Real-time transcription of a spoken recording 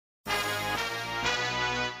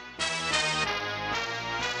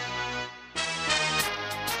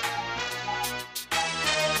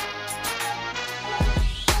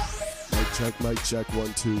Mic check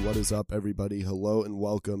 1 2. What is up, everybody? Hello and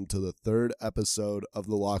welcome to the third episode of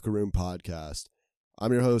the Locker Room Podcast.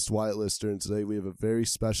 I'm your host, Wyatt Lister, and today we have a very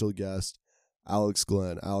special guest, Alex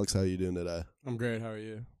Glynn. Alex, how are you doing today? I'm great. How are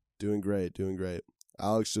you? Doing great.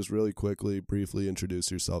 Alex, just really quickly, briefly introduce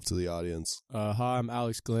yourself to the audience. Hi, I'm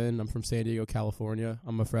Alex Glynn. I'm from San Diego, California.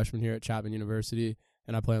 I'm a freshman here at Chapman University,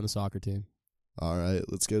 and I play on the soccer team. All right,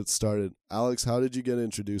 let's get started. Alex, how did you get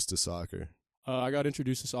introduced to soccer? I got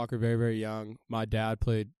introduced to soccer very, very young. My dad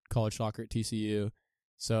played college soccer at TCU,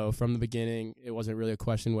 so from the beginning, it wasn't really a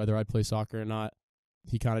question whether I'd play soccer or not.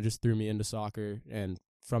 He kind of just threw me into soccer, and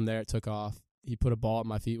from there it took off. He put a ball at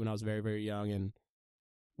my feet when I was very, very young, and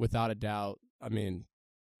without a doubt, I mean,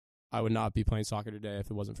 I would not be playing soccer today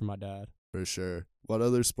if it wasn't for my dad. For sure. What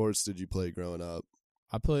other sports did you play growing up?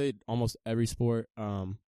 I played almost every sport.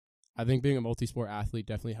 I think being a multi-sport athlete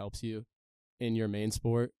definitely helps you in your main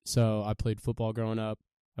sport. So I played football growing up.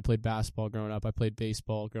 I played basketball growing up. I played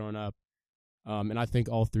baseball growing up. And I think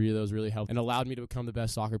all three of those really helped and allowed me to become the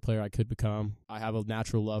best soccer player I could become. I have a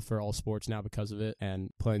natural love for all sports now because of it,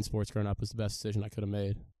 and playing sports growing up was the best decision I could have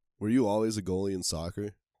made. Were you always a goalie in soccer?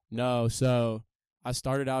 No, so I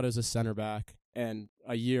started out as a center back, and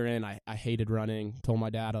a year in, I hated running. Told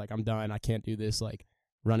my dad, like, I'm done. I can't do this. Like,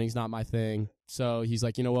 running's not my thing. So he's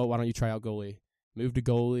like, you know what? Why don't you try out goalie? Moved to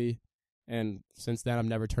goalie, and since then, I've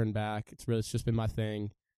never turned back. It's just been my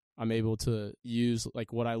thing. I'm able to use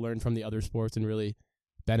like what I learned from the other sports and really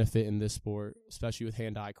benefit in this sport, especially with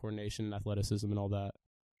hand-eye coordination and athleticism and all that.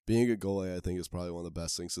 Being a goalie, I think, is probably one of the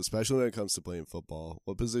best things, especially when it comes to playing football.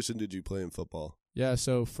 What position did you play in football? Yeah,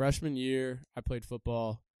 so freshman year, I played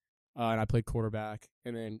football, and I played quarterback,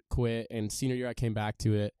 and then quit. And senior year, I came back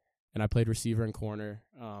to it, and I played receiver and corner.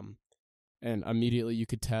 And immediately you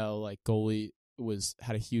could tell, like, goalie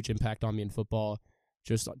had a huge impact on me in football,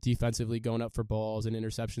 just defensively going up for balls and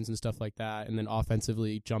interceptions and stuff like that, and then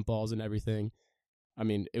offensively jump balls and everything. I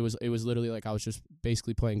mean, it was literally like I was just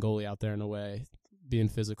basically playing goalie out there in a way, being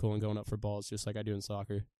physical and going up for balls just like I do in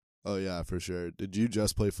soccer. Oh, yeah, for sure. Did you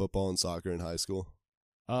just play football and soccer in high school?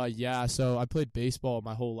 Yeah, so I played baseball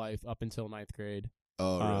my whole life up until 9th grade.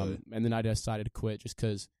 Oh, really? And then I decided to quit just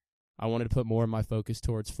because I wanted to put more of my focus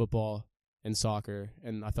towards football and soccer,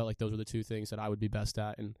 and I felt like those were the two things that I would be best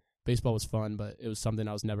at. And baseball was fun, but it was something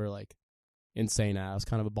I was never like insane at. I was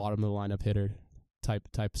kind of a bottom of the lineup hitter type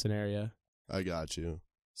scenario. I got you.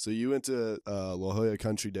 So you went to La Jolla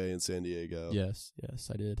Country Day in San Diego. Yes,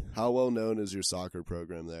 I did. How well known is your soccer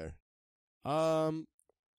program there? I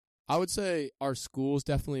would say our school is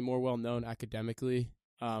definitely more well known academically.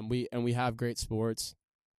 We have great sports.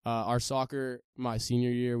 Our soccer, my senior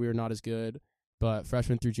year, we were not as good, but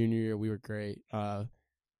freshman through junior year, we were great.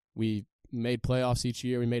 We made playoffs each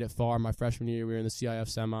year. We made it far. My freshman year, we were in the CIF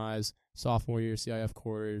semis. Sophomore year, CIF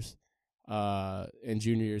quarters. And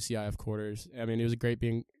junior year, CIF quarters. I mean, it was great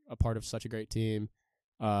being a part of such a great team.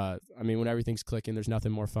 I mean, when everything's clicking, there's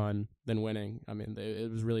nothing more fun than winning. I mean, it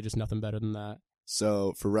was really just nothing better than that.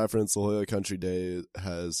 So, for reference, La Jolla Country Day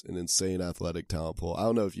has an insane athletic talent pool. I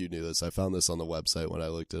don't know if you knew this. I found this on the website when I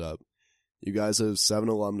looked it up. You guys have 7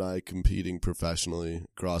 alumni competing professionally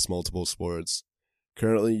across multiple sports.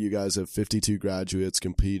 Currently, you guys have 52 graduates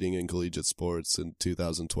competing in collegiate sports in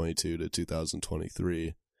 2022 to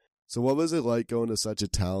 2023. So what was it like going to such a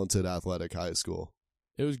talented athletic high school?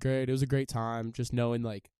 It was great. It was a great time just knowing,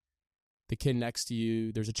 like, the kid next to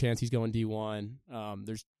you, there's a chance he's going D1.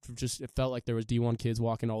 It felt like there was D1 kids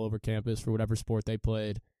walking all over campus for whatever sport they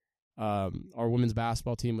played. Our women's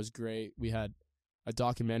basketball team was great. We had a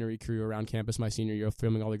documentary crew around campus my senior year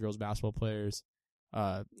filming all the girls basketball players.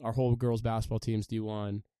 Our whole girls basketball team's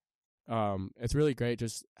D1. It's really great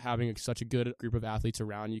just having such a good group of athletes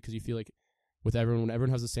around you because you feel like when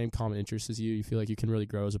everyone has the same common interests as you feel like you can really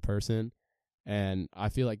grow as a person. And I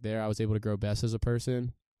feel like there I was able to grow best as a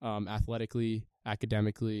person, athletically,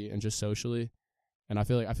 academically, and just socially. And I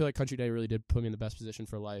feel like Country Day really did put me in the best position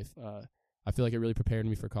for life. I feel like it really prepared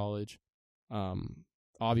me for college.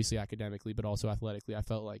 Obviously academically, but also athletically. I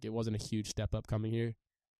felt like it wasn't a huge step up coming here.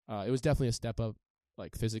 It was definitely a step up,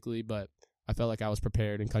 like physically, but I felt like I was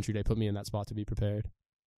prepared, and Country Day put me in that spot to be prepared.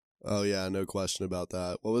 Oh yeah, no question about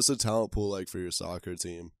that. What was the talent pool like for your soccer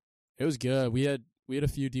team? It was good. We had a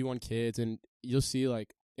few D1 kids, and you'll see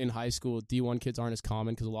like in high school, D1 kids aren't as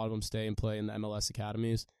common because a lot of them stay and play in the MLS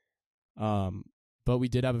academies. But we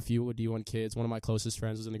did have a few D1 kids. One of my closest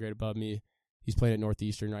friends was in the grade above me. He's playing at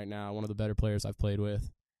Northeastern right now, one of the better players I've played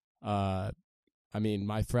with. I mean,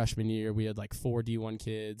 my freshman year, we had like 4 D1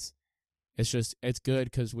 kids. It's good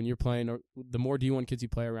because when you're playing, the more D1 kids you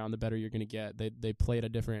play around, the better you're going to get. They play at a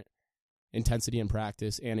different intensity in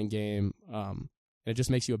practice and in game. and it just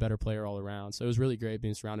makes you a better player all around. So it was really great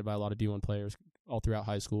being surrounded by a lot of D1 players all throughout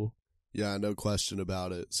high school. Yeah, no question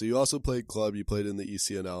about it. So you also played club. You played in the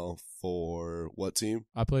ECNL for what team?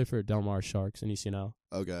 I played for Del Mar Sharks in ECNL.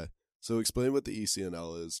 Okay. So explain what the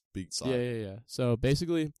ECNL is. Beat soccer. Yeah. So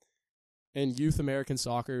basically, in youth American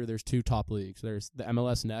soccer, there's 2 top leagues. There's the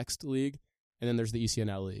MLS Next League, and then there's the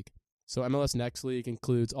ECNL League. So MLS Next League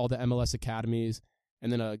includes all the MLS academies,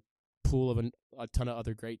 and then a pool of a ton of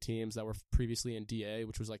other great teams that were previously in DA,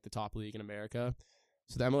 which was like the top league in America.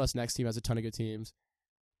 So the MLS Next team has a ton of good teams.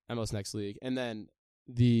 MLS Next League. And then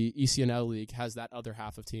the ECNL League has that other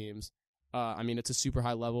half of teams. It's a super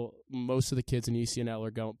high level. Most of the kids in ECNL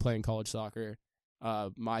are playing college soccer.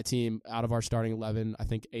 My team, out of our starting 11, I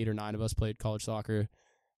think 8 or 9 of us played college soccer.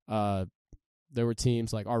 There were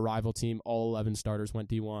teams like our rival team, all 11 starters went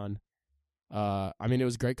D1. It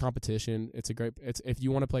was great competition. If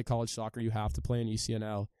you want to play college soccer, you have to play in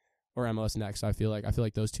ECNL or MLS Next. I feel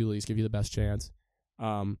like those 2 leagues give you the best chance.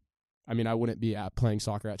 I wouldn't be playing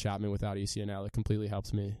soccer at Chapman without ECNL. It completely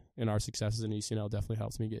helps me, and our successes in ECNL definitely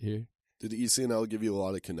helps me get here. Did ECNL give you a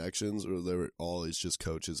lot of connections, or there were always just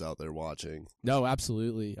coaches out there watching? No,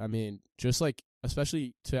 absolutely.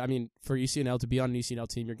 Especially for ECNL to be on an ECNL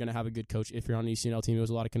team, you're going to have a good coach. If you're on an ECNL team, there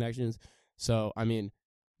was a lot of connections. So,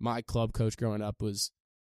 my club coach growing up was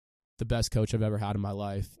the best coach I've ever had in my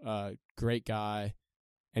life. Great guy,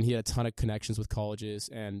 and he had a ton of connections with colleges,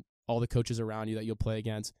 and all the coaches around you that you'll play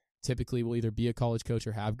against typically will either be a college coach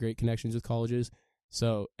or have great connections with colleges.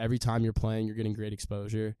 So every time you're playing, you're getting great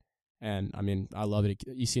exposure. And, I love it.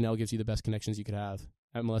 ECNL gives you the best connections you could have,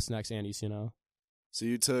 MLS Next and ECNL. So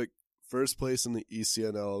you took first place in the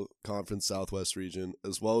ECNL Conference Southwest region,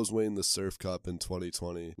 as well as winning the Surf Cup in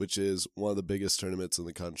 2020, which is one of the biggest tournaments in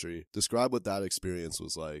the country. Describe what that experience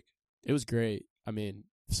was like. It was great.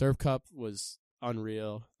 Surf Cup was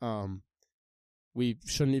unreal. We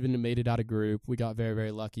shouldn't even have made it out of group. We got very,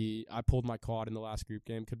 very lucky. I pulled my quad in the last group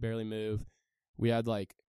game, could barely move. We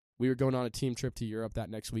were going on a team trip to Europe that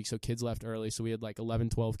next week, so kids left early. So we had 11,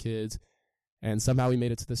 12 kids, and somehow we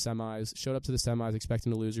made it to the semis. Showed up to the semis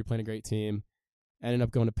expecting to lose. We were playing a great team. Ended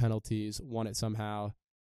up going to penalties, won it somehow,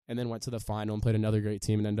 and then went to the final and played another great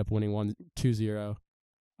team and ended up winning 2-0.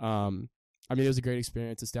 It was a great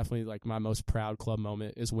experience. It's definitely my most proud club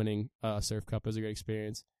moment is winning Surf Cup. It was a great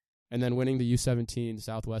experience. And then winning the U17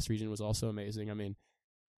 Southwest region was also amazing.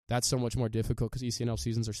 That's so much more difficult because ECNL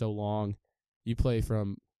seasons are so long. You play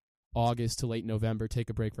from August to late November, take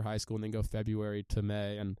a break for high school, and then go February to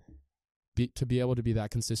May. And to be able to be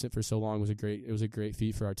that consistent for so long was a great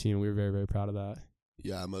feat for our team. We were very, very proud of that.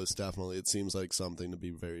 Yeah, most definitely. It seems like something to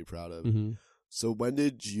be very proud of. Mm-hmm. So when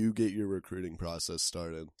did you get your recruiting process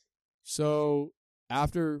started? So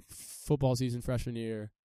after football season freshman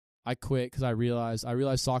year, I quit because I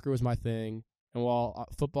realized soccer was my thing. And while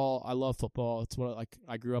football, I love football. It's what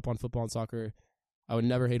I grew up on football and soccer. I would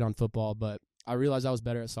never hate on football, but I realized I was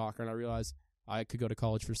better at soccer, and I realized I could go to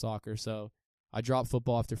college for soccer. So I dropped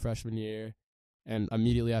football after freshman year, and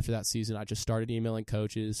immediately after that season, I just started emailing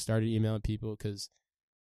coaches, started emailing people because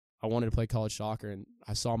I wanted to play college soccer, and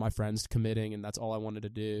I saw my friends committing, and that's all I wanted to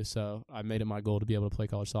do. So I made it my goal to be able to play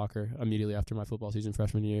college soccer immediately after my football season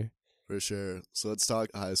freshman year. For sure. So let's talk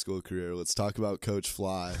high school career. Let's talk about Coach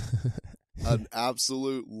Fly, an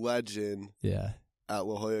absolute legend at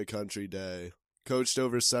La Jolla Country Day. Coached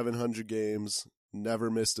over 700 games, never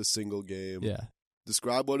missed a single game. Yeah.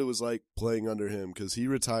 Describe what it was like playing under him, because he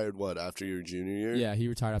retired, after your junior year? Yeah, he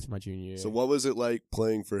retired after my junior year. So what was it like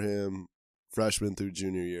playing for him freshman through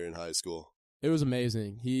junior year in high school? It was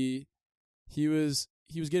amazing. He was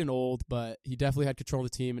getting old, but he definitely had control of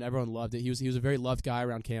the team, and everyone loved it. He was a very loved guy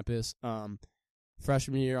around campus.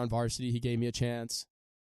 Freshman year on varsity, he gave me a chance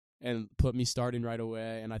and put me starting right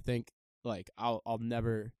away. And I think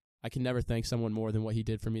I can never thank someone more than what he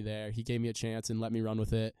did for me there. He gave me a chance and let me run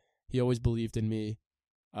with it. He always believed in me.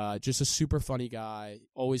 Just a super funny guy,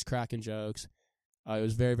 always cracking jokes. It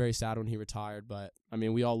was very, very sad when he retired, but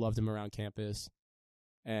we all loved him around campus.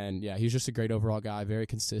 And yeah, he's just a great overall guy, very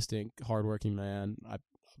consistent, hardworking man. I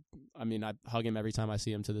hug him every time I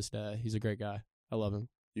see him to this day. He's a great guy. I love him.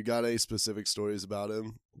 You got any specific stories about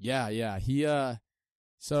him? Yeah. He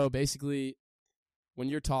so basically when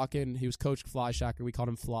you're talking, he was Coach Flyshacker. We called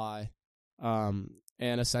him Fly. And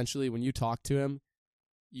essentially when you talk to him,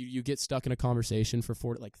 you get stuck in a conversation for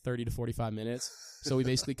 30 to 45 minutes. So we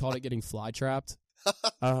basically called it getting fly trapped.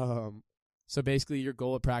 So basically your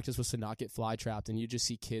goal at practice was to not get fly trapped, and you just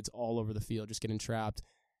see kids all over the field just getting trapped.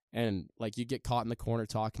 And you get caught in the corner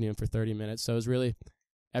talking to him for 30 minutes. So it was really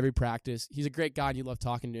every practice. He's a great guy and you love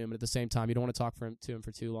talking to him, but at the same time, you don't want to talk to him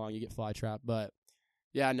for too long. You get fly trapped. But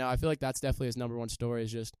Yeah, no, I feel like that's definitely his number one story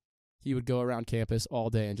is just he would go around campus all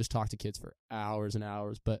day and just talk to kids for hours and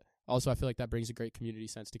hours. But also I feel like that brings a great community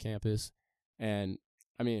sense to campus. And,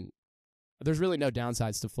 I mean, there's really no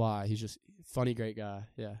downsides to Fly. He's just a funny, great guy.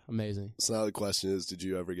 Yeah, amazing. So now the question is, did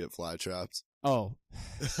you ever get fly trapped? Oh.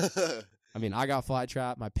 I mean, I got fly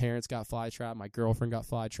trapped. My parents got fly trapped. My girlfriend got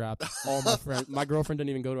fly trapped. All my friends, my girlfriend didn't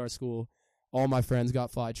even go to our school. All my friends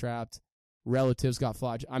got fly trapped. Relatives got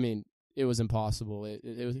fly trapped. I mean, it was impossible. It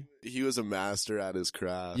was. He was a master at his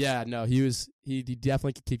craft. Yeah, no, he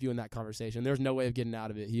definitely could keep you in that conversation. There was no way of getting out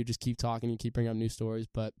of it. He would just keep talking and keep bringing up new stories.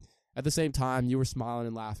 But at the same time, you were smiling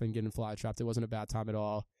and laughing, getting fly trapped. It wasn't a bad time at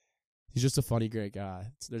all. He's just a funny, great guy.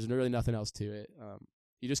 There's really nothing else to it.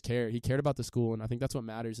 He just cared. He cared about the school, and I think that's what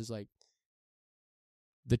matters. Is like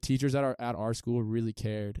the teachers at our school really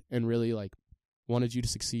cared and really like wanted you to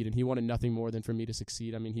succeed, and he wanted nothing more than for me to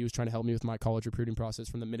succeed. I mean, he was trying to help me with my college recruiting process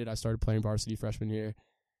from the minute I started playing varsity freshman year.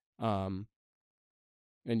 And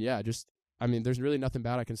yeah, I mean, there's really nothing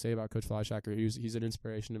bad I can say about Coach Fleischacker. He's an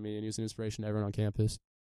inspiration to me, and he's an inspiration to everyone on campus.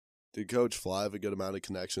 Did Coach Fly have a good amount of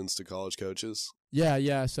connections to college coaches?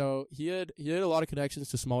 Yeah. So he had a lot of connections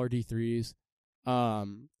to smaller D3s.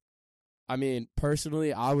 I mean,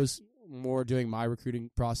 personally, I was more doing my recruiting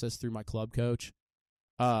process through my club coach.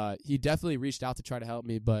 He definitely reached out to try to help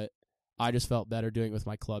me, but I just felt better doing it with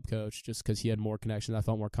my club coach just because he had more connections. I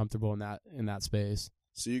felt more comfortable in that space.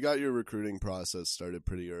 So you got your recruiting process started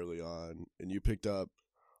pretty early on, and you picked up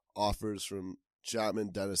offers from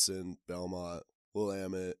Chapman, Denison, Belmont,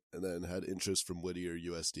 Willamette, and then had interest from Whittier,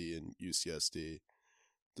 USD, and UCSD.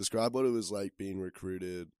 Describe what it was like being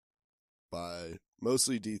recruited by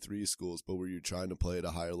mostly D3 schools, but were you trying to play at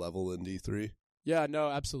a higher level than D3? Yeah, no,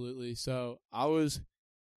 absolutely. So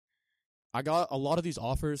I got a lot of these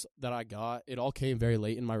offers that I got. It all came very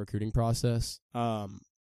late in my recruiting process.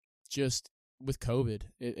 Just with COVID,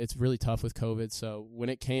 it's really tough with COVID. So when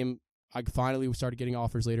it came, I finally started getting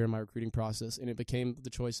offers later in my recruiting process, and it became the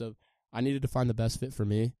choice of I needed to find the best fit for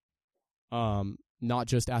me, not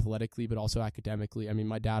just athletically, but also academically. I mean,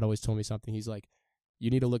 my dad always told me something. He's like, you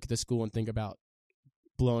need to look at the school and think about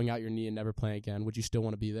blowing out your knee and never playing again. Would you still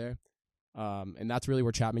want to be there? And that's really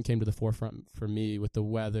where Chapman came to the forefront for me with the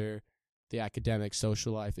weather, the academic,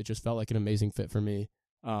 social life. It just felt like an amazing fit for me.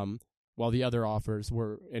 While the other offers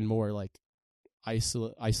were in more like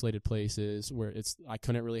isolated places where I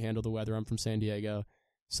couldn't really handle the weather. I'm from San Diego.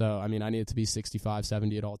 So, I mean, I needed to be 65,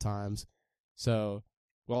 70 at all times. So,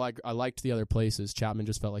 while I liked the other places, Chapman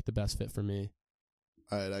just felt like the best fit for me.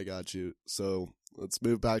 All right, I got you. So, let's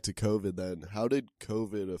move back to COVID then. How did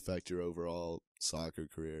COVID affect your overall soccer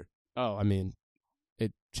career? Oh, I mean,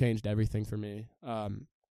 it changed everything for me.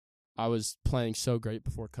 I was playing so great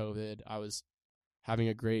before COVID. I was having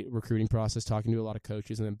a great recruiting process, talking to a lot of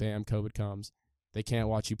coaches, and then bam, COVID comes. They can't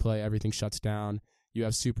watch you play. Everything shuts down. You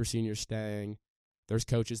have super seniors staying. There's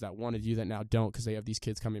coaches that wanted you that now don't because they have these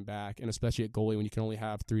kids coming back, and especially at goalie when you can only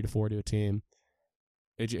have 3 to 4 to a team.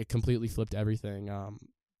 It completely flipped everything.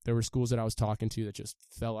 There were schools that I was talking to that just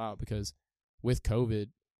fell out because with COVID,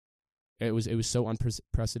 it was so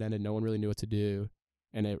unprecedented. No one really knew what to do,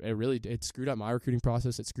 and it screwed up my recruiting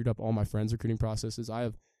process. It screwed up all my friends' recruiting processes. I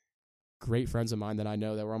have great friends of mine that I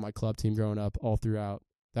know that were on my club team growing up all throughout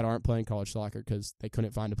that aren't playing college soccer because they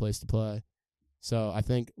couldn't find a place to play. So I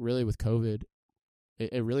think really with COVID,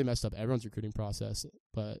 it really messed up everyone's recruiting process.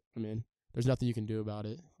 But, I mean, there's nothing you can do about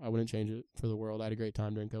it. I wouldn't change it for the world. I had a great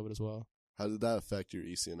time during COVID as well. How did that affect your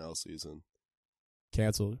ECNL season?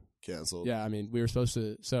 Canceled. Yeah, I mean, we were supposed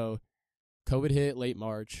to. So COVID hit late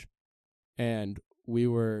March, and we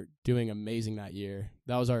were doing amazing that year.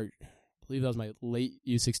 That was I believe that was my late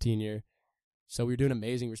U16 year. So we were doing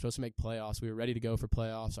amazing. We were supposed to make playoffs. We were ready to go for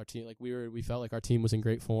playoffs. Our team, we felt like our team was in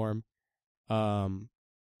great form. And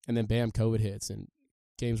then bam, COVID hits, and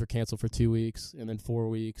games were canceled for 2 weeks, and then 4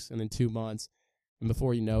 weeks, and then 2 months. And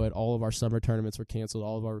before you know it, all of our summer tournaments were canceled.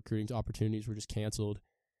 All of our recruiting opportunities were just canceled.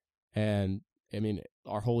 And, I mean,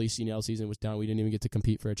 our whole ECNL season was done. We didn't even get to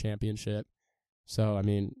compete for a championship. So, I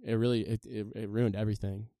mean, it really it ruined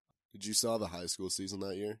everything. Did you still have a high school season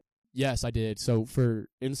that year? Yes, I did. So,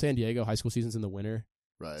 in San Diego, high school season's in the winter.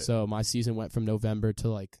 Right. So, my season went from November to,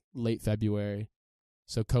 like, late February.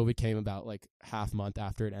 So, COVID came about, like, half month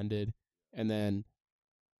after it ended. And then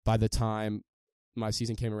by the time my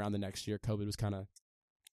season came around the next year, COVID was kind of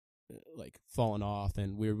like falling off,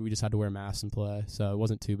 and we just had to wear masks and play. So it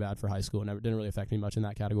wasn't too bad for high school, and it didn't really affect me much in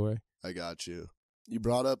that category. I got you. You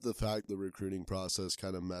brought up the fact the recruiting process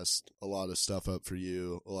kind of messed a lot of stuff up for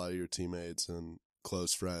you, a lot of your teammates and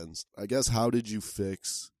close friends. I guess how did you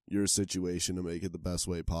fix your situation to make it the best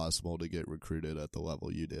way possible to get recruited at the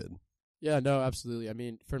level you did? Yeah, no, absolutely. I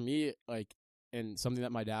mean, for me, like, and something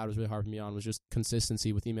that my dad was really hard for me on was just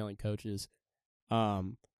consistency with emailing coaches,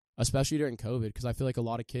 um, especially during COVID, because I feel like a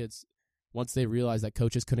lot of kids, once they realized that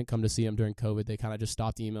coaches couldn't come to see them during COVID, they kind of just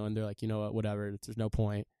stopped emailing. They're like, you know what, whatever, there's no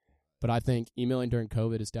point. But I think emailing during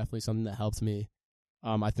COVID is definitely something that helped me.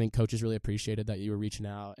 I think coaches really appreciated that you were reaching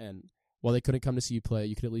out, and while they couldn't come to see you play,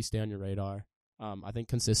 you could at least stay on your radar. I think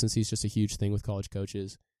consistency is just a huge thing with college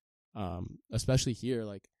coaches, especially here.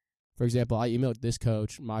 Like, for example, I emailed this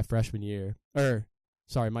coach my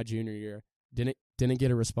my junior year. Didn't get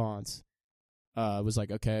a response. Was like,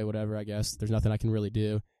 okay, whatever, I guess. There's nothing I can really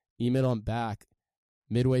do. Emailed him back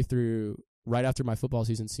midway through, right after my football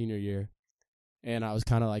season senior year. And I was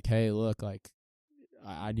kind of like, hey, look, like,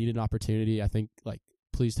 I need an opportunity. I think, like,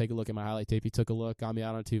 please take a look at my highlight tape. He took a look, got me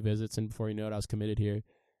out on 2 visits, and before you know it, I was committed here.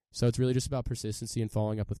 So it's really just about persistency and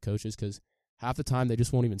following up with coaches, because half the time they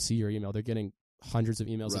just won't even see your email. They're getting hundreds of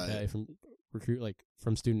emails a day from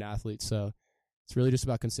from student athletes. So it's really just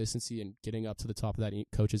about consistency and getting up to the top of that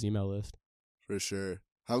coach's email list. For sure.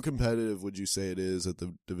 How competitive would you say it is at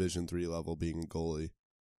the Division III level being a goalie?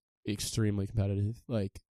 Extremely competitive.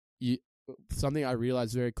 Like, something I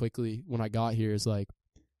realized very quickly when I got here is, like,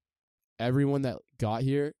 everyone that got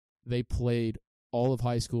here, they played all of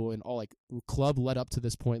high school and all, like, club led up to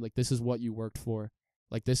this point. Like, this is what you worked for.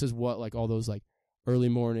 Like, this is what, like, all those, like, early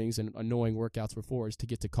mornings and annoying workouts were for, is to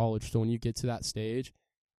get to college. So when you get to that stage,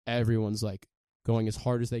 everyone's, like, going as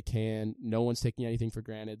hard as they can. No one's taking anything for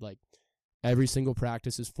granted. Like, every single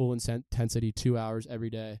practice is full intensity, 2 hours every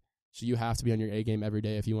day. So you have to be on your A game every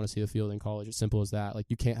day if you want to see the field in college. It's simple as that. Like,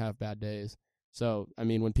 you can't have bad days. So, I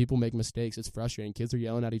mean, when people make mistakes, it's frustrating. Kids are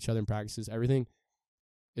yelling at each other in practices. Everything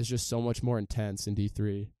is just so much more intense in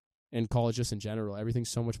D3 and college just in general. Everything's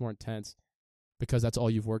so much more intense because that's all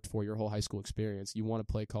you've worked for your whole high school experience. You want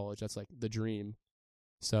to play college. That's, like, the dream.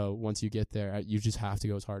 So once you get there, you just have to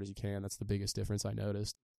go as hard as you can. That's the biggest difference I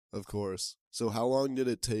noticed. Of course. So how long did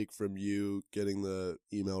it take from you getting the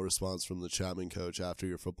email response from the Chapman coach after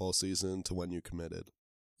your football season to when you committed?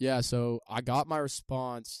 Yeah, so I got my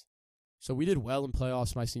response. So we did well in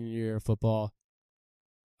playoffs my senior year of football.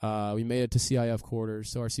 We made it to CIF quarters.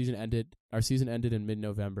 So our season ended in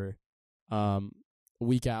mid-November. A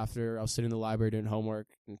week after, I was sitting in the library doing homework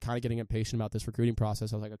and kind of getting impatient about this recruiting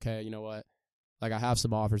process. I was like, okay, you know what? Like, I have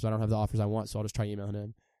some offers, but I don't have the offers I want, so I'll just try emailing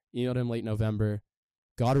him. Emailed him late November.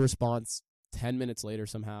 Got a response 10 minutes later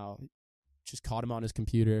somehow. Just caught him on his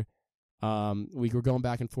computer. We were going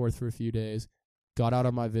back and forth for a few days. Got out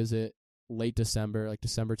on my visit late December, like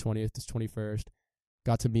December 20th to 21st.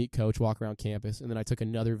 Got to meet coach, walk around campus. And then I took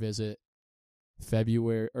another visit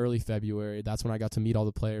early February. That's when I got to meet all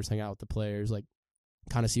the players, hang out with the players, like,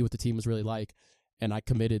 kind of see what the team was really like. And I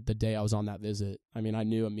committed the day I was on that visit. I mean, I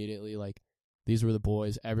knew immediately, like, these were the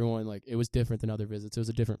boys. Everyone, like, it was different than other visits. It was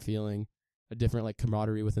a different feeling, a different, like,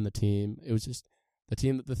 camaraderie within the team. It was just the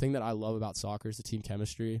team. The thing that I love about soccer is the team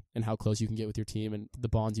chemistry and how close you can get with your team and the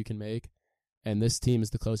bonds you can make. And this team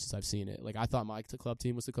is the closest I've seen it. Like, I thought my club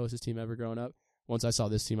team was the closest team ever growing up. Once I saw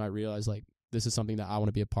this team, I realized, like, this is something that I want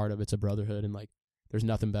to be a part of. It's a brotherhood, and, like, there's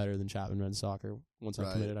nothing better than Chapman men's soccer. Once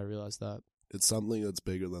I committed, I realized that. It's something that's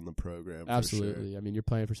bigger than the program. Absolutely. For sure. I mean, you're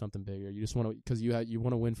playing for something bigger. You just want to, because you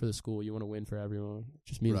want to win for the school. You want to win for everyone. It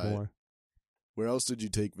just means more. Where else did you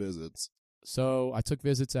take visits? So I took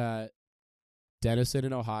visits at Denison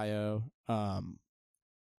in Ohio. I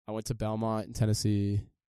went to Belmont in Tennessee.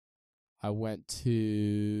 I was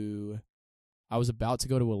about to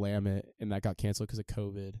go to Willamette, and that got canceled because of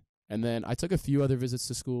COVID. And then I took a few other visits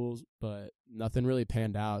to schools, but nothing really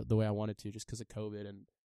panned out the way I wanted to just because of COVID. And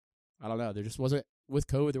I don't know, there just wasn't, with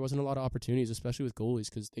COVID, there wasn't a lot of opportunities, especially with goalies,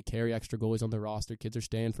 because they carry extra goalies on their roster. Kids are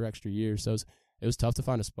staying for extra years. So it was tough to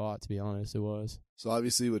find a spot, to be honest. It was. So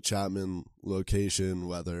obviously with Chapman, location,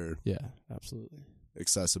 weather. Yeah, absolutely.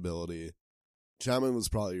 Accessibility. Chapman was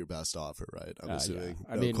probably your best offer, right? I'm assuming.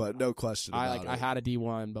 Yeah. I mean, no question about it. I had a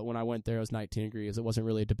D1, but when I went there, it was 19 degrees. It wasn't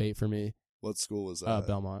really a debate for me. What school was that?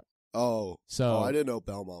 Belmont. Oh, I didn't know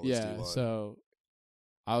Belmont was D1. So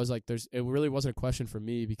I was like, it really wasn't a question for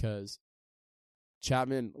me because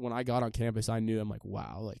Chapman, when I got on campus, I knew, I'm like,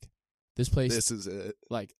 wow, like, this place. This is it.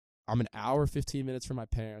 Like, I'm an hour, 15 minutes from my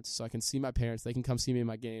parents, so I can see my parents. They can come see me in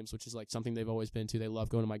my games, which is, like, something they've always been to. They love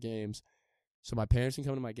going to my games. So my parents can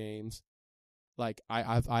come to my games. Like,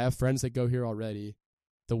 I have friends that go here already.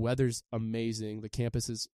 The weather's amazing. The campus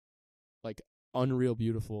is, like, unreal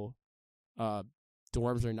beautiful.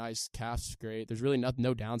 Dorms are nice. CAF's great. There's really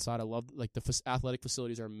no downside. I love, like, the athletic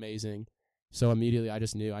facilities are amazing. So immediately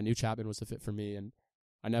I knew Chapman was the fit for me, and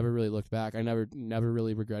I never really looked back. I never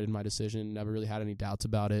really regretted my decision, never really had any doubts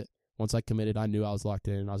about it. Once I committed, I knew I was locked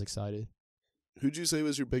in, and I was excited. Who'd you say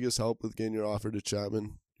was your biggest help with getting your offer to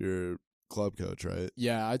Chapman? Your club coach, right?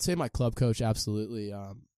 Yeah, I'd say my club coach, absolutely.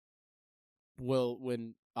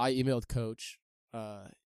 When I emailed coach,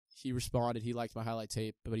 he responded. He liked my highlight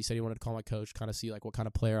tape, but he said he wanted to call my coach, kind of see like what kind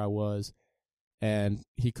of player I was. And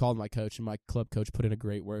he called my coach, and my club coach put in a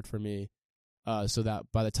great word for me, so that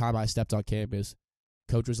by the time I stepped on campus,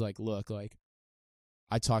 coach was like, look, like,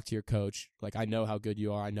 I talked to your coach. Like, I know how good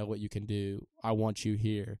you are. I know what you can do. I want you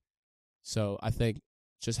here. So I think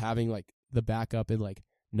just having, like, the backup and, like,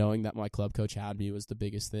 knowing that my club coach had me was the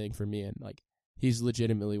biggest thing for me. And, like, he's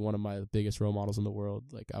legitimately one of my biggest role models in the world.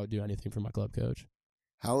 Like, I would do anything for my club coach.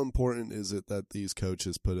 How important is it that these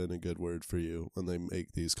coaches put in a good word for you when they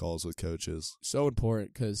make these calls with coaches? So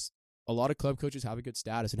important, because a lot of club coaches have a good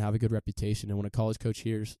status and have a good reputation. And when a college coach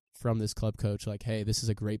hears from this club coach, like, hey, this is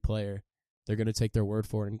a great player, they're going to take their word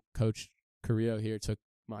for it. And Coach Carrillo here took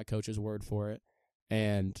my coach's word for it.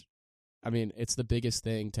 And, I mean, it's the biggest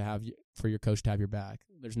thing to have for your coach to have your back.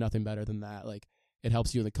 There's nothing better than that. Like, it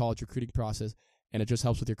helps you in the college recruiting process, and it just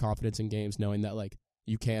helps with your confidence in games, knowing that, like,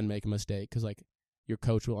 you can make a mistake, because, like, your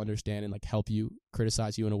coach will understand and, like, help you,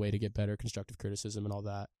 criticize you in a way to get better, constructive criticism and all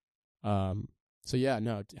that. So, yeah,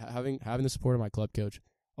 no, having the support of my club coach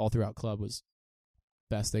all throughout club was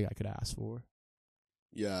the best thing I could ask for.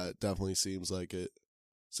 Yeah, it definitely seems like it.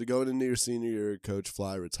 So going into your senior year, Coach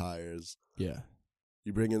Fly retires. Yeah.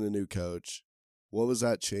 You bring in a new coach. What was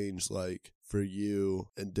that change like for you,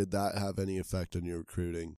 and did that have any effect on your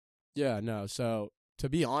recruiting? Yeah, no. So, to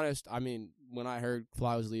be honest, I mean, when I heard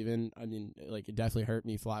Fly was leaving, I mean, like, it definitely hurt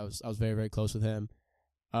me. I was very, very close with him.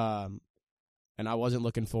 And I wasn't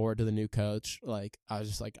looking forward to the new coach. Like, I was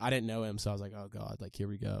just like, I didn't know him, so I was like, oh, God, like, here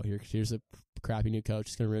we go. Here's a crappy new coach.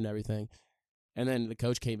 He's going to ruin everything. And then the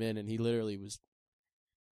coach came in, and he literally was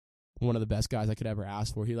one of the best guys I could ever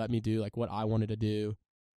ask for. He let me do, like, what I wanted to do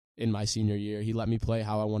in my senior year. He let me play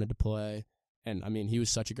how I wanted to play. And, I mean, he was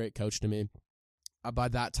such a great coach to me. By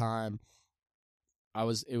that time,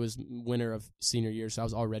 it was winter of senior year, so I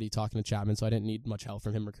was already talking to Chapman, so I didn't need much help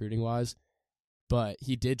from him recruiting-wise. But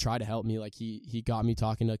he did try to help me. Like, he got me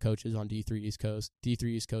talking to coaches on D3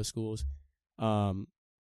 East Coast schools. No,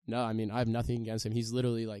 I mean, I have nothing against him. He's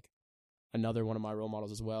literally, like, another one of my role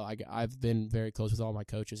models as well. I've been very close with all my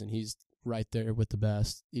coaches, and he's right there with the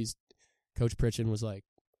best. Coach Pritchin was like,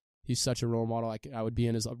 he's such a role model. I would be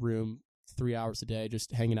in his room 3 hours a day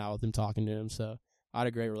just hanging out with him, talking to him. So I had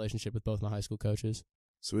a great relationship with both my high school coaches.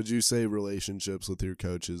 So would you say relationships with your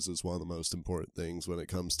coaches is one of the most important things when it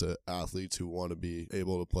comes to athletes who want to be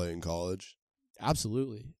able to play in college?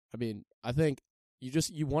 Absolutely. I mean, I think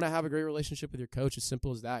you want to have a great relationship with your coach. As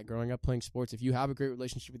simple as that. Growing up playing sports, if you have a great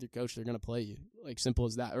relationship with your coach, they're going to play you. Like, simple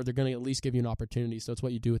as that. Or they're going to at least give you an opportunity. So it's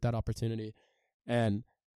what you do with that opportunity. And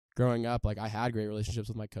growing up, like, I had great relationships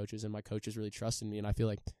with my coaches, and my coaches really trusted me. And I feel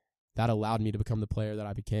like that allowed me to become the player that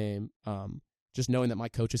I became. Just knowing that my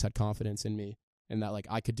coaches had confidence in me and that, like,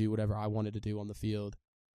 I could do whatever I wanted to do on the field.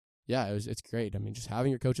 Yeah, it's great. I mean, just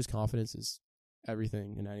having your coach's confidence is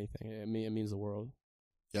everything and anything. It means the world.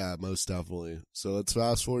 Yeah, most definitely. So let's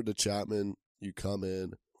fast forward to Chapman. You come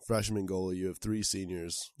in, freshman goalie. You have 3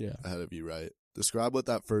 seniors ahead of you, right? Describe what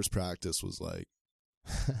that first practice was like.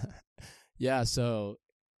 Yeah, so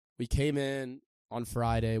we came in on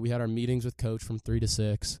Friday. We had our meetings with coach from 3 to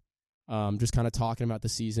 6, just kind of talking about the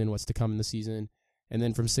season, what's to come in the season. And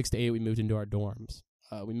then from 6 to 8, we moved into our dorms.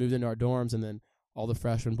 And then all the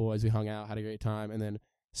freshman boys, we hung out, had a great time. And then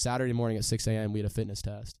Saturday morning at 6 a.m., we had a fitness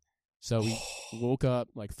test. So we woke up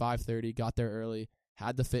like 5:30, got there early,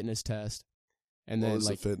 had the fitness test. And what then, was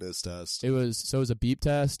like, the fitness test? It was a beep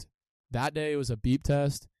test. That day it was a beep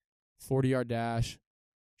test, 40-yard dash,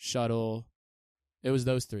 shuttle. It was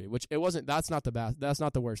those 3, which that's not the best. That's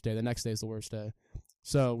not the worst day. The next day is the worst day.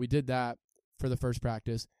 So we did that for the first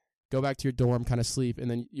practice. Go back to your dorm, kind of sleep, and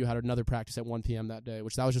then you had another practice at 1 p.m. that day,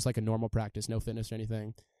 that was just like a normal practice, no fitness or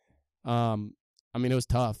anything. I mean, it was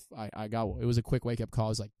tough. It was a quick wake-up call. I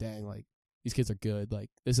was like, dang, like, these kids are good. Like,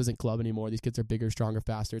 this isn't club anymore. These kids are bigger, stronger,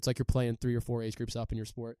 faster. It's like you're playing 3 or 4 age groups up in your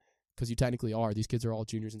sport, because you technically are. These kids are all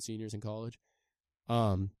juniors and seniors in college.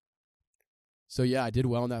 So, yeah, I did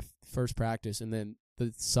well in that first practice, and then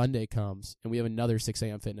the Sunday comes, and we have another 6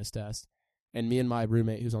 a.m. fitness test. And me and my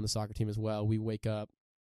roommate, who's on the soccer team as well, we wake up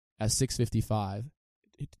at 6:55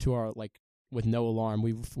 to our, like, with no alarm.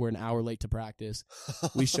 We're an hour late to practice.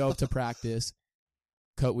 We show up to practice.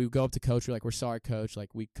 We go up to coach. We're like, we're sorry, coach.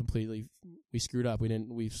 Like, we screwed up.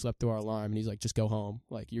 We slept through our alarm. And he's like, just go home.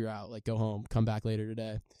 Like, you're out. Like, go home. Come back later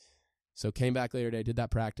today. So came back later today, did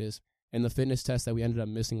that practice. And the fitness test that we ended up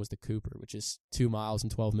missing was the Cooper, which is 2 miles in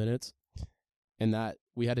 12 minutes. And that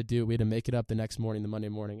we had to make it up the next morning, the Monday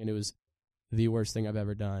morning. And it was the worst thing I've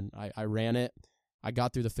ever done. I ran it. I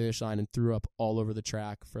got through the finish line and threw up all over the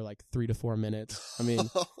track for like 3 to 4 minutes. I mean,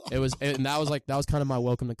 and that was kind of my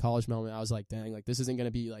welcome to college moment. I was like, dang, like this isn't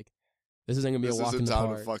gonna be a walk in the park. This isn't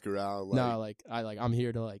time to fuck around. No, I'm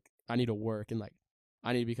here to I need to work and like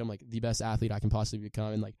I need to become like the best athlete I can possibly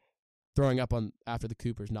become. And like throwing up after the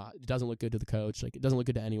Cooper's it doesn't look good to the coach. Like it doesn't look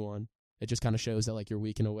good to anyone. It just kind of shows that like you're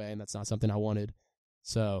weak in a way, and that's not something I wanted.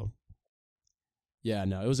 So. Yeah,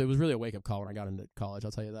 no, it was really a wake up call when I got into college.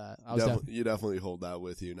 I'll tell you that. You definitely hold that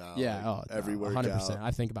with you now. Yeah, like, every workout. 100%.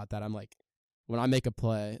 I think about that. I'm like, when I make a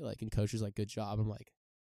play, like, and coach is like, good job. I'm like,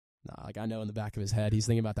 nah, like I know in the back of his head he's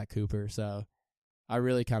thinking about that Cooper. So I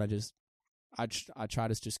really kind of I try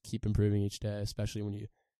to just keep improving each day, especially when you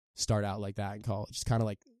start out like that in college. It's kind of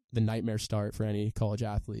like the nightmare start for any college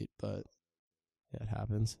athlete, but yeah, it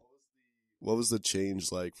happens. What was the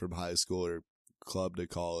change like from high school or club to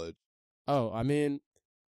college? Oh, I mean,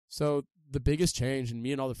 so the biggest change, and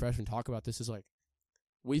me and all the freshmen talk about this, is like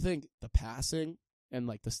we think the passing and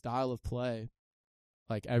like the style of play,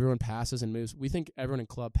 like everyone passes and moves. We think everyone in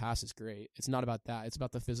club passes great. It's not about that. It's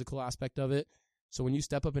about the physical aspect of it. So when you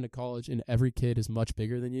step up into college and every kid is much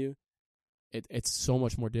bigger than you, it's so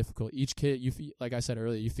much more difficult. Each kid, like I said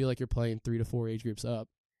earlier, you feel like you're playing 3 to 4 age groups up.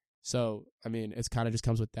 So, I mean, it's kind of just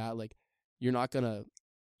comes with that. Like you're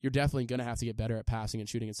definitely going to have to get better at passing and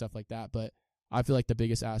shooting and stuff like that. But I feel like the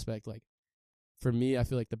biggest aspect, like for me, I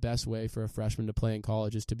feel like the best way for a freshman to play in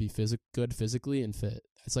college is to be good physically and fit.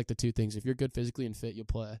 It's like the two things. If you're good physically and fit, you'll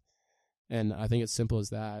play. And I think it's simple as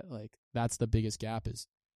that. Like that's the biggest gap is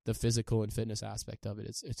the physical and fitness aspect of it.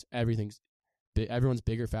 It's everyone's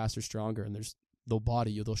bigger, faster, stronger, and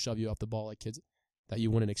they'll shove you off the ball like kids that you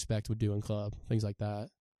wouldn't expect would do in club, things like that.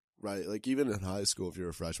 Right, like even in high school, if you're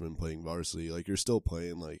a freshman playing varsity, like you're still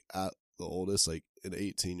playing like at the oldest, like an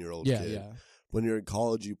 18-year-old kid. Yeah. When you're in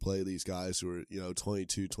college, you play these guys who are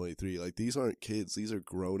 22, 23. Like these aren't kids; these are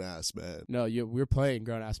grown ass men. No, we're playing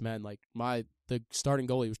grown ass men. Like the starting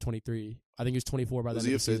goalie was 23. I think he was 24 by the end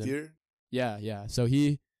of the season. Was he a 5th year? Yeah. So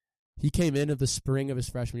he came in of the spring of his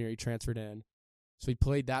freshman year. He transferred in, so he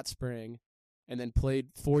played that spring, and then played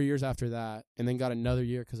 4 years after that, and then got another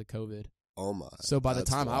year because of COVID. Oh my! So by the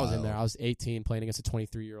time I was in there, I was 18 playing against a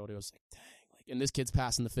 23-year-old. It was like, dang, like, and this kid's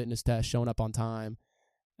passing the fitness test, showing up on time,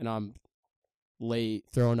 and I'm late,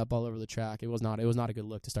 throwing up all over the track. It was not a good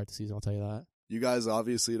look to start the season. I'll tell you that. You guys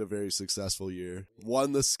obviously had a very successful year.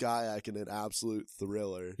 Won the SCIAC in an absolute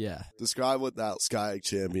thriller. Yeah. Describe what that SCIAC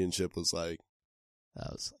championship was like.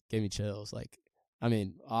 Gave me chills. Like, I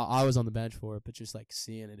mean, I was on the bench for it, but just like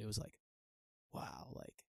seeing it, it was like, wow,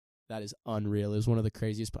 like. That is unreal. It was one of the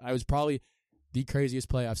craziest. I was probably the craziest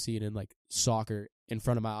play I've seen in like soccer in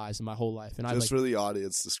front of my eyes in my whole life. And just for the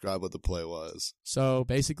audience, describe what the play was. So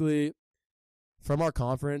basically, from our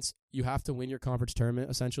conference, you have to win your conference tournament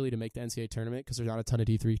essentially to make the NCAA tournament because there's not a ton of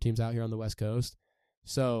D3 teams out here on the West Coast.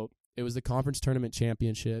 So it was the conference tournament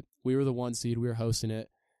championship. We were the 1 seed. We were hosting it,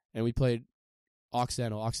 and we played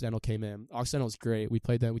Occidental. Occidental came in. Occidental's great. We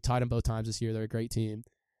played them. We tied them both times this year. They're a great team.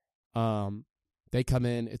 They come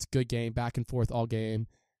in, it's a good game, back and forth all game,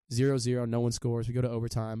 0-0, no one scores. We go to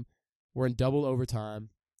overtime. We're in double overtime,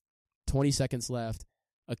 20 seconds left.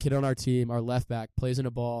 A kid on our team, our left back, plays in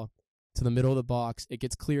a ball to the middle of the box. It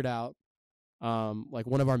gets cleared out. Like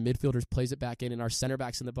one of our midfielders plays it back in, and our center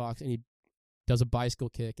back's in the box, and he does a bicycle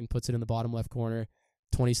kick and puts it in the bottom left corner,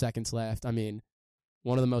 20 seconds left. I mean,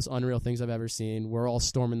 one of the most unreal things I've ever seen. We're all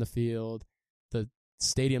storming the field. The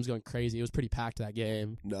stadium's going crazy. It was pretty packed that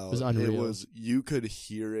game. No, it was unreal. You could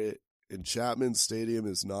hear it. And Chapman Stadium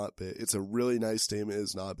is not big. It's a really nice stadium. It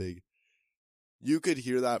is not big. You could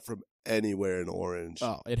hear that from anywhere in Orange.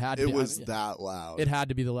 Oh, it had to be. It was that loud. It had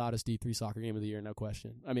to be the loudest D3 soccer game of the year, no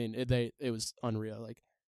question. I mean, it was unreal. Like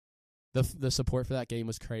the support for that game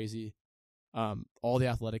was crazy. All the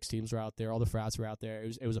athletics teams were out there. All the frats were out there.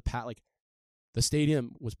 It was a the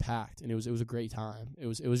stadium was packed, and it was a great time. It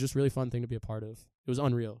was just a really fun thing to be a part of. It was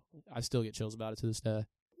unreal. I still get chills about it to this day.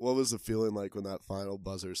 What was the feeling like when that final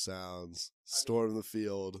buzzer sounds? Storm the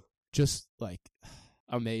field. Just like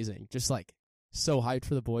amazing. Just like so hyped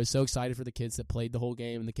for the boys. So excited for the kids that played the whole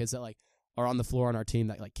game and the kids that like are on the floor on our team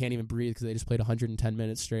that like can't even breathe because they just played 110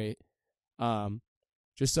 minutes straight.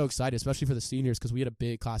 Just so excited, especially for the seniors because we had a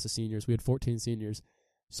big class of seniors. We had 14 seniors.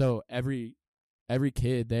 So every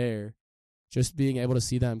kid there. Just being able to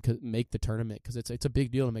see them make the tournament because it's a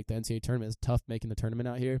big deal to make the NCAA tournament. It's tough making the tournament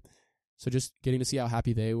out here. So just getting to see how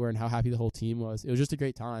happy they were and how happy the whole team was. It was just a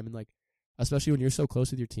great time. And, like, especially when you're so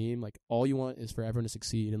close with your team, like, all you want is for everyone to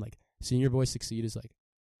succeed. And, like, seeing your boys succeed is, like,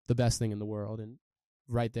 the best thing in the world. And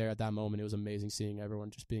right there at that moment, it was amazing seeing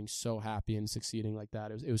everyone just being so happy and succeeding like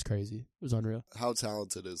that. It was crazy. It was unreal. How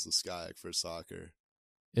talented is the SCIAC for soccer?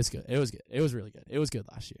 It's good. It was good. It was really good. It was good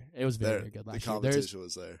last year. It was very good last year. The competition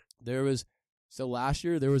was there. So last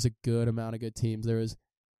year there was a good amount of good teams.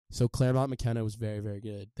 So Claremont McKenna was very, very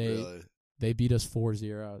good. They beat us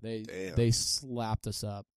 4-0. They slapped us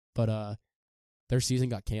up. But their season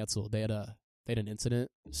got canceled. They had an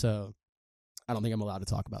incident. So I don't think I'm allowed to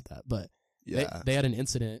talk about that. But yeah, they had an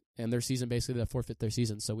incident, and their season basically they forfeit their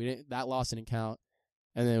season. So that loss didn't count.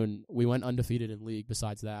 And then we went undefeated in league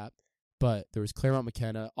besides that. But there was Claremont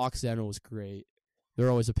McKenna. Occidental was great. They're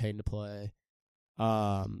always a pain to play.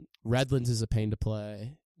 Redlands is a pain to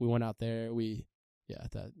play. We went out there.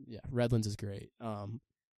 Redlands is great.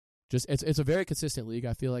 It's a very consistent league.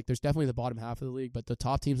 I feel like there's definitely the bottom half of the league, but the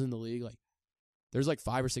top teams in the league, like there's like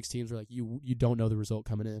 5 or 6 teams where like you don't know the result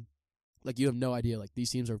coming in. Like you have no idea. Like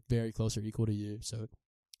these teams are very close or equal to you. So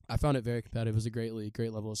I found it very competitive. It was a great league,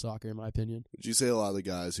 great level of soccer in my opinion. Would you say a lot of the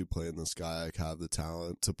guys who play in the SCIAC have the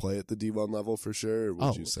talent to play at the D1 level for sure? Or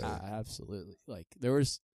would you say? Absolutely. Like there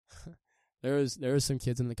was some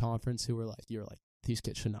kids in the conference who were like, you're like, these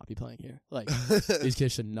kids should not be playing here. Like these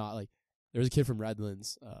kids should not. Like there was a kid from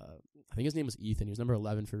Redlands. I think his name was Ethan. He was number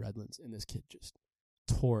 11 for Redlands, and this kid just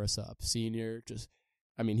tore us up. Senior,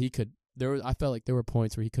 he could. I felt like there were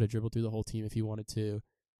points where he could have dribbled through the whole team if he wanted to.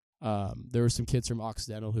 There were some kids from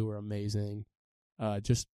Occidental who were amazing.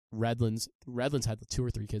 Just Redlands had 2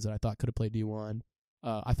 or 3 kids that I thought could have played D1.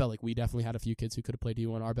 I felt like we definitely had a few kids who could have played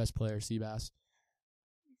D1. Our best player, Seabass,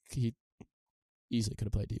 he easily could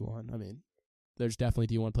have played D1. I mean, there's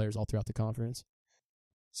definitely D1 players all throughout the conference.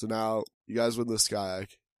 So now you guys win the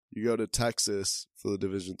SCIAC. You go to Texas for the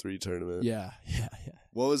Division III tournament. Yeah.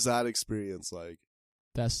 What was that experience like?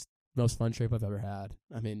 Best, most fun trip I've ever had.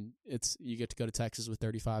 I mean, you get to go to Texas with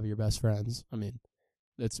 35 of your best friends. I mean,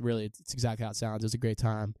 it's exactly how it sounds. It was a great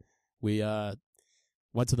time. We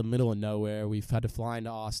went to the middle of nowhere. We've had to fly into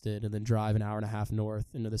Austin and then drive an hour and a half north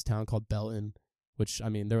into this town called Belton, which, I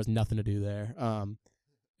mean, there was nothing to do there.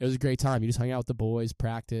 It was a great time. You just hung out with the boys,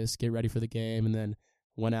 practice, get ready for the game, and then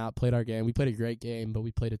went out, played our game. We played a great game, but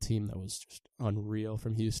we played a team that was just unreal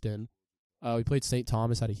from Houston. We played St.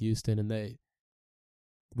 Thomas out of Houston, and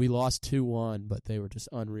we lost 2-1, but they were just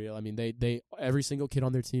unreal. I mean, they every single kid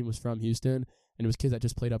on their team was from Houston, and it was kids that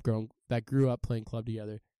just that grew up playing club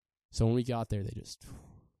together. So when we got there,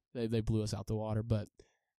 they blew us out the water. But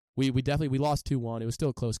we lost 2-1. It was still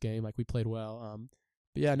a close game. Like we played well.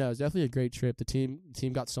 But yeah, no, it was definitely a great trip. The team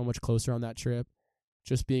got so much closer on that trip.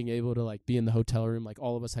 Just being able to like be in the hotel room, like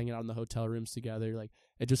all of us hanging out in the hotel rooms together, like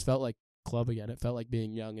it just felt like club again. It felt like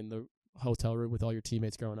being young in the hotel room with all your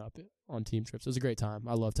teammates growing up on team trips. It was a great time.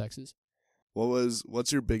 I love Texas.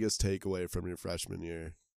 What's your biggest takeaway from your freshman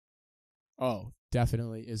year? Oh,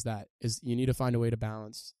 definitely is you need to find a way to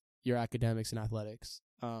balance your academics and athletics.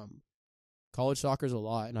 College soccer is a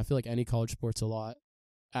lot, and I feel like any college sport's a lot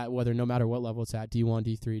no matter what level it's at, D1,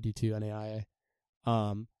 D3, D2,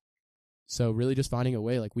 NAIA. So really just finding a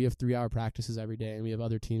way, like we have 3-hour practices every day and we have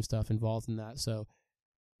other team stuff involved in that. So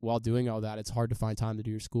while doing all that, it's hard to find time to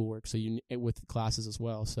do your schoolwork. So with classes as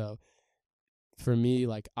well. So for me,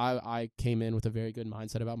 like I came in with a very good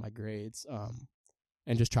mindset about my grades,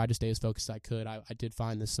 and just tried to stay as focused as I could. I did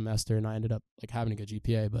fine this semester and I ended up like having a good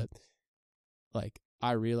GPA, but like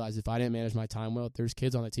I realized if I didn't manage my time well, there's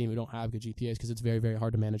kids on the team who don't have good GPAs because it's very, very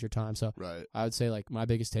hard to manage your time. So right. I would say like my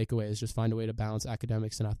biggest takeaway is just find a way to balance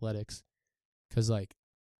academics and athletics. Because, like,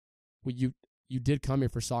 you did come here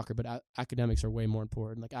for soccer, but academics are way more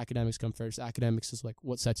important. Like, academics come first. Academics is, like,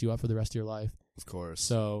 what sets you up for the rest of your life. Of course.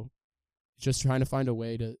 So, just trying to find a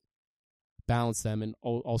way to balance them and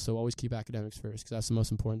also always keep academics first because that's the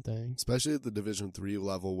most important thing. Especially at the Division III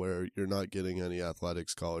level where you're not getting any athletic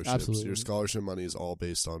scholarships. Absolutely. Your scholarship money is all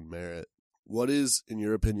based on merit. What is, in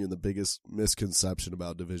your opinion, the biggest misconception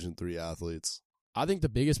about Division III athletes? I think the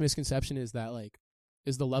biggest misconception is that, like,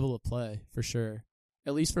 is the level of play, for sure.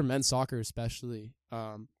 At least for men's soccer especially.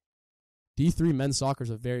 D3 men's soccer is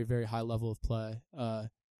a very, very high level of play.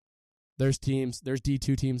 There's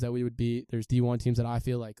D2 teams that we would beat. There's D1 teams that I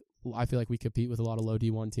feel like we compete with a lot of low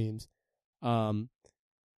D1 teams. And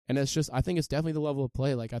it's just, I think it's definitely the level of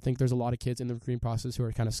play. Like, I think there's a lot of kids in the recruiting process who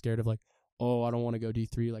are kind of scared of like, oh, I don't want to go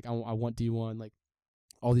D3. Like, I want D1. Like,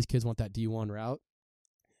 all these kids want that D1 route.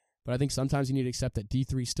 But I think sometimes you need to accept that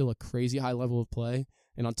D3 is still a crazy high level of play,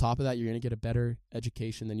 and on top of that, you're going to get a better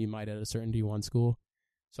education than you might at a certain D1 school.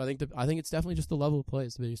 So I think it's definitely just the level of play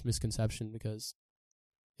is the biggest misconception because,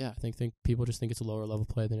 yeah, I think people just think it's a lower level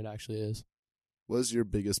play than it actually is. What is your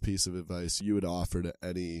biggest piece of advice you would offer to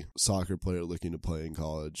any soccer player looking to play in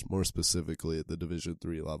college, more specifically at the Division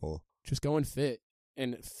III level? Just go and fit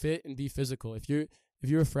and be physical. If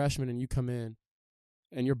you're a freshman and you come in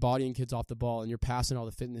and you're bodying kids off the ball and you're passing all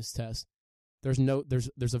the fitness tests, there's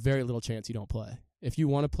a very little chance you don't play. If you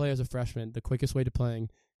want to play as a freshman, the quickest way to playing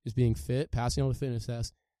is being fit, passing all the fitness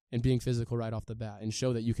tests, and being physical right off the bat, and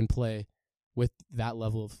show that you can play with that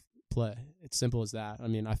level of play. It's simple as that. I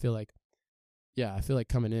mean, I feel like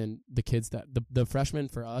coming in, the kids that the freshmen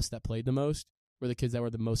for us that played the most were the kids that were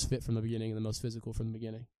the most fit from the beginning and the most physical from the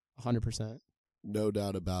beginning. 100%. No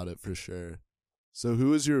doubt about it, for sure. So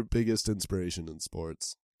who is your biggest inspiration in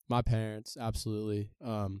sports? My parents, absolutely.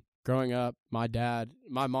 Growing up, my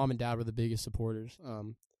mom and dad were the biggest supporters.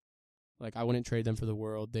 Like, I wouldn't trade them for the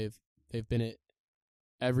world. They've been at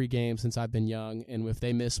every game since I've been young, and if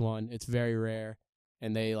they miss one, it's very rare,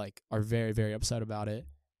 and they are very, very upset about it.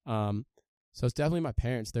 So it's definitely my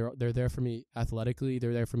parents. They're there for me athletically.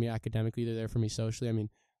 They're there for me academically. They're there for me socially. I mean,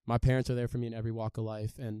 my parents are there for me in every walk of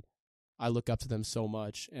life, and I look up to them so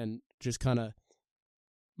much. And just kind of,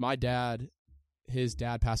 his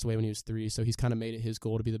dad passed away when he was 3, so he's kind of made it his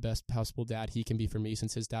goal to be the best possible dad he can be for me,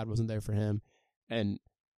 since his dad wasn't there for him. And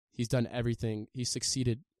he's done everything. He's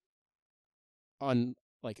succeeded on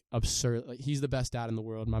absurd. He's the best dad in the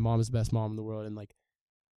world. My mom is the best mom in the world, and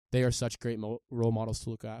they are such great role models to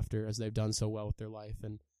look after, as they've done so well with their life.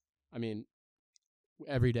 And I mean,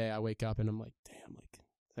 every day I wake up and I'm like, damn,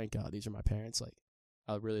 thank God these are my parents.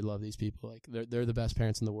 I really love these people. They're the best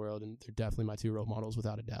parents in the world, and they're definitely my 2 role models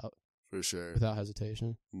without a doubt. For sure. Without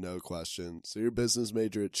hesitation. No question. So you're a business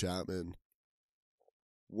major at Chapman.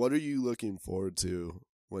 What are you looking forward to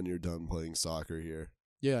when you're done playing soccer here?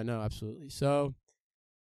 Yeah, no, absolutely. So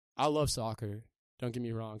I love soccer. Don't get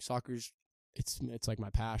me wrong. Soccer's it's like my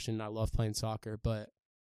passion. I love playing soccer, but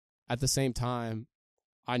at the same time,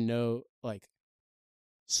 I know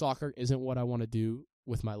soccer isn't what I want to do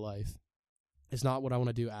with my life. It's not what I want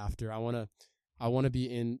to do after. I want to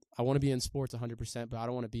be in sports 100%, but I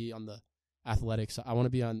don't want to be on the athletics. I want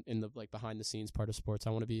to be in the behind the scenes part of sports. I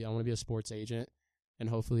want to be a sports agent, and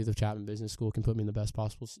hopefully the Chapman Business School can put me in the best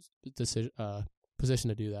possible position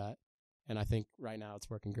to do that. And I think right now it's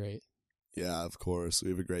working great. Yeah, of course.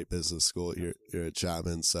 We have a great business school here at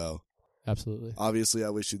Chapman, so absolutely. Obviously, I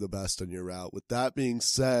wish you the best on your route. With that being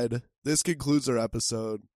said, this concludes our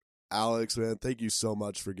episode. Alex, man, thank you so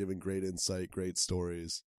much for giving great insight, great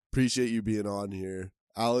stories. Appreciate you being on here.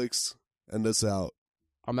 Alex, end us out.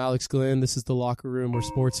 I'm Alex Glynn. This is The Locker Room, where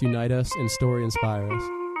sports unite us and story inspire us.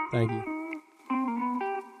 Thank you.